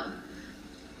nor will.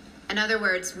 In other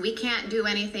words, we can't do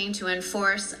anything to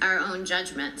enforce our own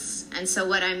judgments. And so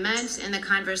what I meant in the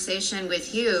conversation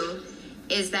with you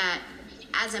is that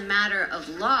as a matter of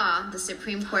law, the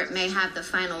Supreme Court may have the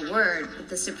final word, but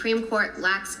the Supreme Court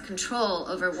lacks control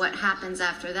over what happens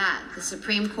after that. The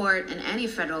Supreme Court and any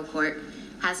federal court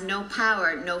has no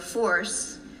power, no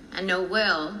force, and no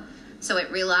will, so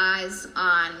it relies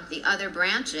on the other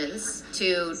branches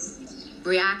to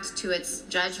react to its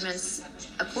judgments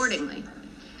accordingly.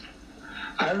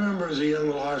 I remember as a young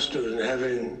law student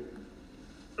having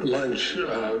lunch.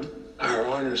 Our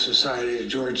honor society at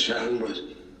Georgetown was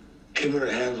able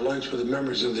to have lunch with the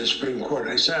members of the Supreme Court.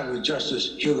 I sat with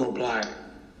Justice Hugo Black.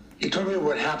 He told me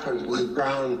what happened with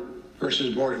Brown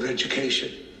versus Board of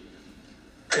Education.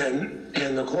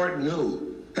 And the court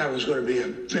knew that was going to be a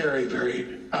very,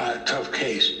 very tough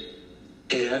case.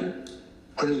 And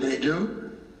what did they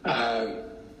do?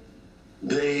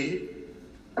 They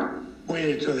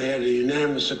waited till they had a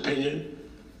unanimous opinion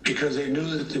because they knew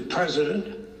that the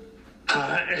president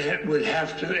would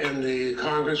have to, and the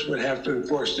Congress would have to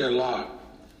enforce their law.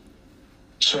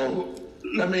 So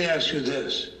let me ask you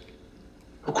this.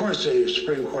 Of course, the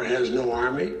Supreme Court has no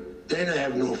army. They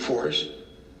have no force,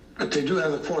 but they do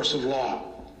have the force of law.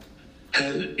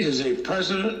 And is a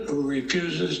president who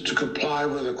refuses to comply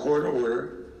with a court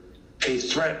order a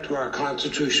threat to our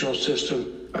constitutional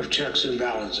system of checks and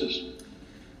balances?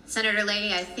 Senator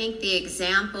Leahy, I think the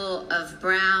example of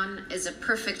Brown is a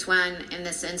perfect one in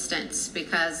this instance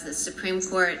because the Supreme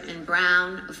Court in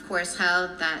Brown, of course,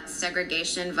 held that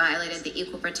segregation violated the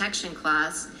Equal Protection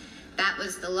Clause. That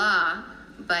was the law,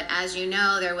 but as you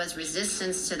know, there was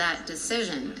resistance to that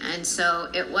decision. And so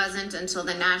it wasn't until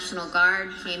the National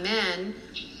Guard came in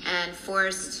and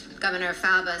forced Governor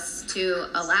Faubus to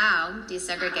allow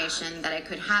desegregation that it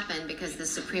could happen because the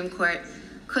Supreme Court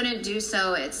couldn't do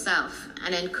so itself.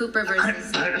 And in Cooper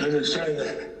versus... I understand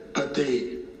that, but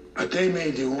they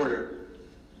made the order.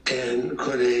 And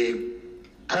could a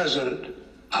president,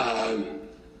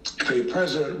 if a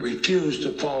president refused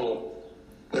to follow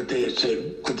what they had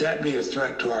said, would that be a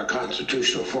threat to our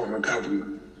constitutional form of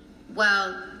government?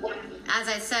 Well, as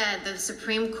I said, the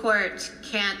Supreme Court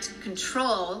can't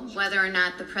control whether or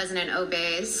not the president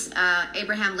obeys.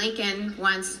 Abraham Lincoln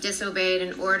once disobeyed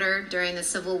an order during the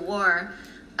Civil War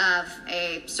of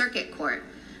a circuit court.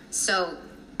 So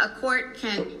a court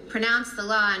can pronounce the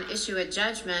law and issue a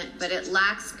judgment, but it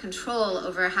lacks control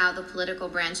over how the political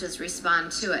branches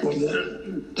respond to it. Well,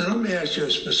 then let me ask you a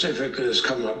specific that has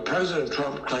come up. President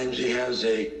Trump claims he has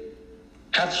a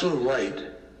absolute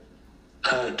right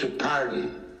to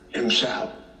pardon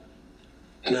himself.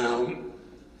 Now,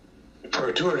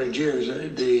 for 200 years,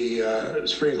 the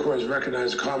Supreme Court has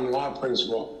recognized the common law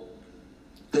principle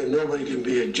that nobody can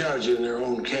be a judge in their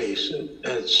own case.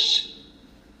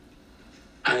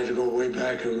 I had to go way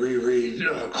back and reread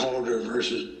Calder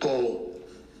versus Bull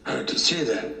to see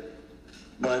that.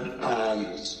 But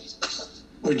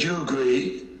would you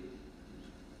agree,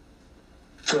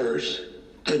 first,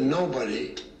 that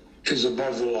nobody is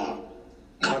above the law?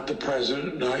 Not the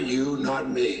president, not you, not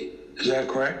me. Is that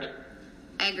correct?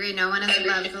 I agree. No one is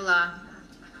above the law.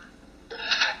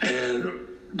 And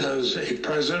does a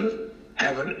president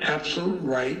have an absolute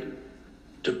right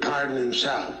to pardon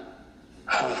himself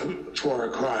for a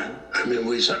crime? I mean,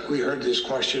 we heard this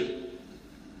question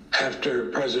after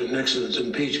President Nixon's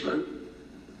impeachment.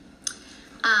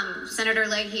 Senator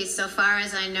Leahy, so far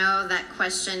as I know, that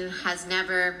question has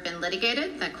never been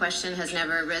litigated. That question has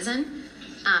never arisen.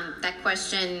 That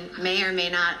question may or may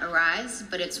not arise,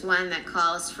 but it's one that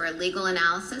calls for a legal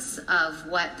analysis of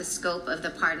what the scope of the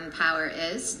pardon power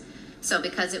is. So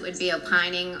because it would be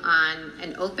opining on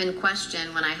an open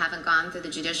question when I haven't gone through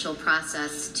the judicial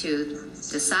process to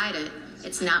decide it,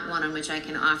 it's not one on which I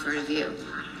can offer a view.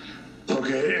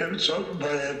 Okay, and so,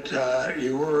 but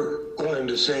you were willing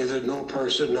to say that no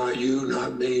person, not you,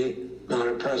 not me, not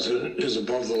a president, is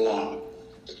above the law.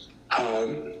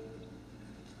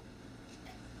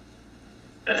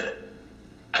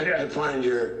 I find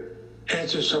your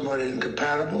answers somewhat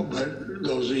incompatible, but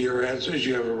those are your answers.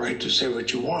 You have a right to say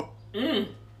what you want.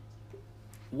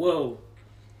 Whoa.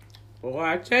 Well,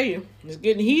 I tell you, it's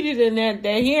getting heated in that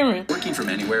hearing. Working from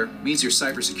anywhere means your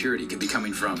cybersecurity can be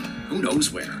coming from who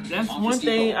knows where. That's one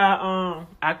thing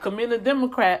I commend the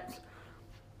Democrats.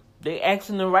 They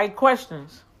asking the right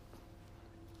questions.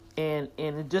 And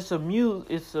it just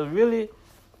it's really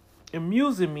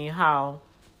amusing me how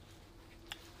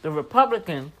the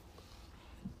Republican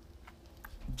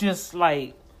just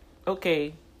like,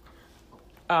 okay,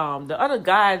 the other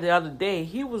guy the other day,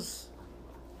 he was,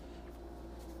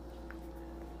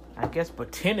 I guess,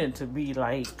 pretending to be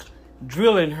like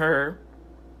drilling her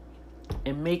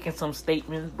and making some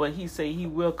statements, but he said he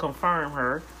will confirm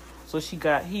her. So she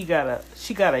got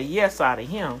a yes out of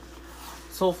him.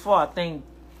 So far, I think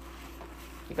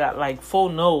they got like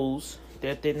 4 no's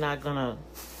that they're not going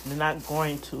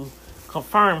to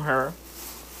confirm her.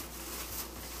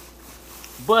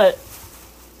 But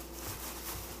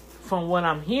from what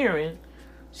I'm hearing,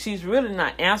 she's really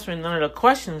not answering none of the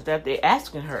questions that they're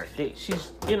asking her.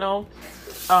 She's,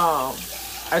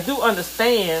 I do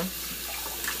understand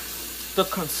the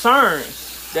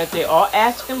concerns that they are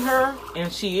asking her,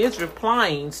 and she is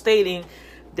replying, stating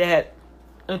that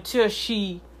until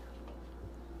she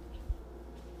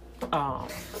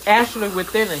actually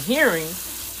within a hearing,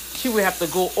 she would have to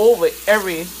go over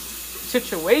every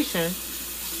situation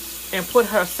and put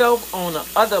herself on the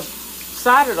other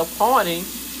side of the party,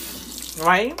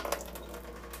 right?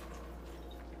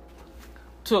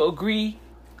 To agree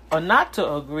or not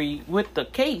to agree with the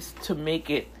case to make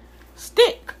it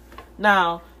stick.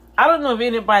 Now, I don't know if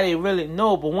anybody really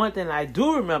know, but one thing I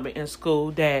do remember in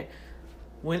school, that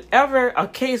whenever a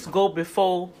case go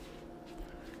before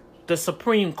the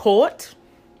Supreme Court,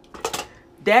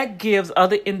 that gives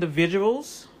other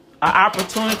individuals an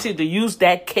opportunity to use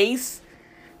that case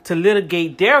to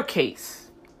litigate their case.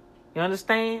 You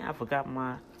understand? I forgot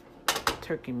my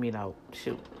turkey meat out.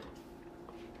 Shoot.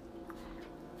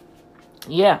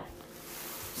 Yeah.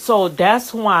 So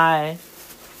that's why.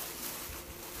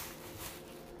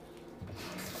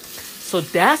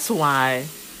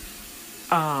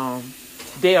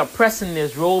 They are pressing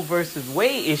this Roe versus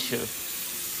Wade issue.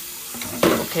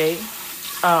 Okay.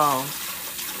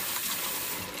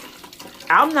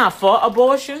 I'm not for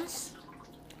abortions,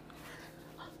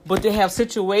 but they have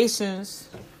situations,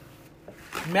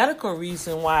 medical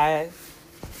reason why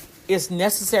it's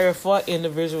necessary for an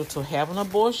individual to have an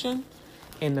abortion.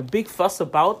 And the big fuss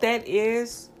about that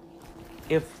is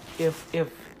if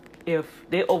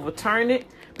they overturn it,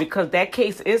 because that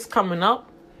case is coming up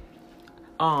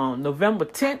November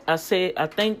 10th. I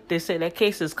think they say that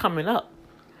case is coming up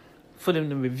for them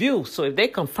to review. So if they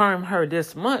confirm her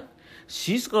this month,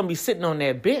 she's going to be sitting on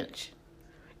that bench,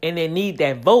 and they need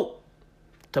that vote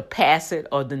to pass it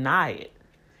or deny it.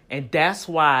 And that's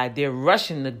why they're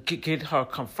rushing to get her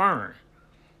confirmed,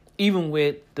 even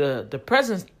with the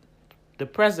president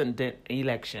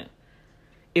election.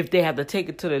 If they have to take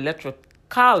it to the Electoral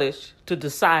College to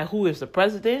decide who is the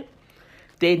president,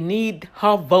 they need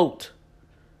her vote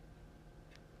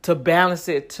to balance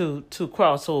it to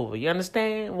cross over. You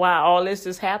understand why all this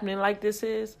is happening like this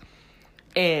is?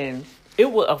 And it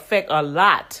will affect a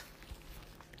lot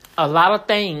of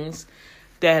things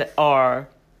that are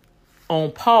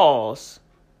on pause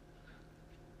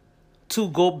to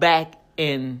go back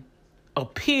and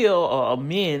appeal or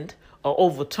amend or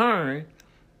overturn.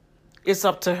 It's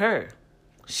up to her.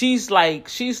 She's like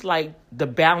the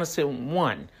balancing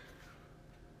one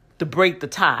to break the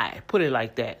tie. Put it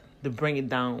like that, to bring it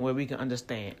down where we can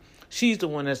understand. She's the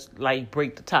one that's like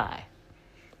break the tie.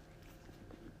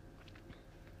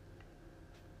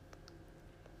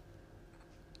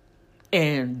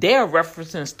 And they're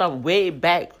referencing stuff way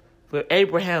back with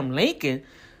Abraham Lincoln.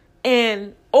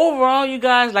 And overall, you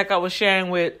guys, like I was sharing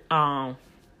with, I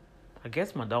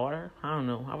guess my daughter. I don't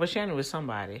know. I was sharing it with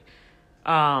somebody.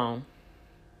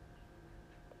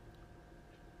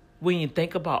 When you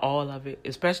think about all of it,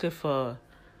 especially for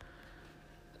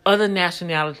other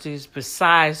nationalities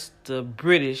besides the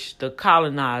British, the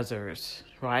colonizers,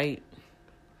 right?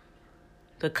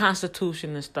 The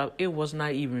Constitution and stuff, it was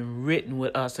not even written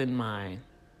with us in mind.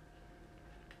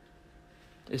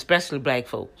 Especially black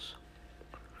folks.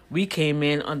 We came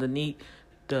in underneath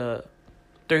the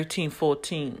 13th,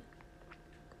 14th,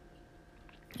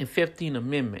 and 15th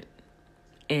Amendment.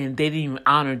 And they didn't even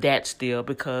honor that still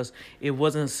because it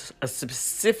wasn't a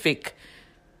specific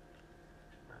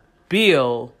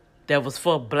bill that was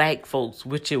for black folks,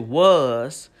 which it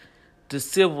was the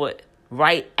Civil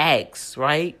Rights Acts,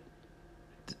 right?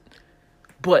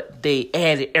 But they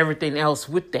added everything else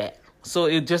with that. So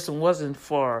it just wasn't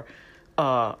for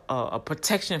a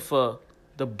protection for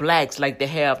the blacks like they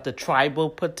have the tribal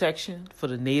protection for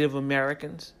the Native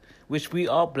Americans, which we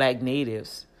are black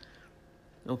natives,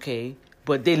 okay?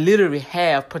 But they literally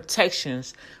have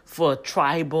protections for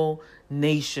tribal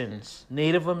nations,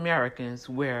 Native Americans,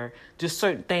 where just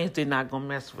certain things they're not going to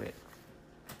mess with.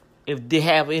 If they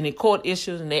have any court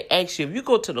issues and they ask you, if you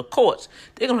go to the courts,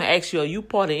 they're going to ask you, are you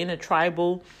part of any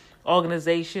tribal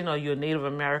organization or you're a Native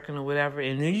American or whatever?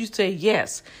 And when you say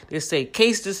yes, they say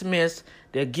case dismissed.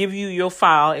 They'll give you your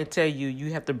file and tell you,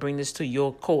 you have to bring this to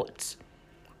your courts.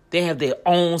 They have their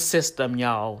own system,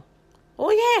 y'all.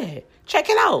 Oh, yeah. Check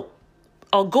it out.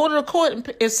 Or go to the court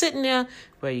and sit in there.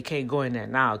 Well, you can't go in there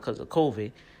now because of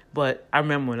COVID. But I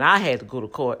remember when I had to go to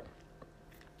court,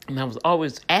 and I was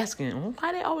always asking,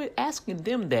 why they always asking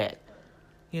them that?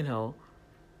 You know,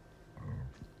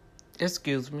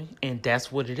 excuse me. And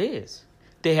that's what it is.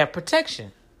 They have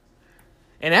protection.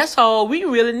 And that's all we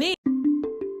really need.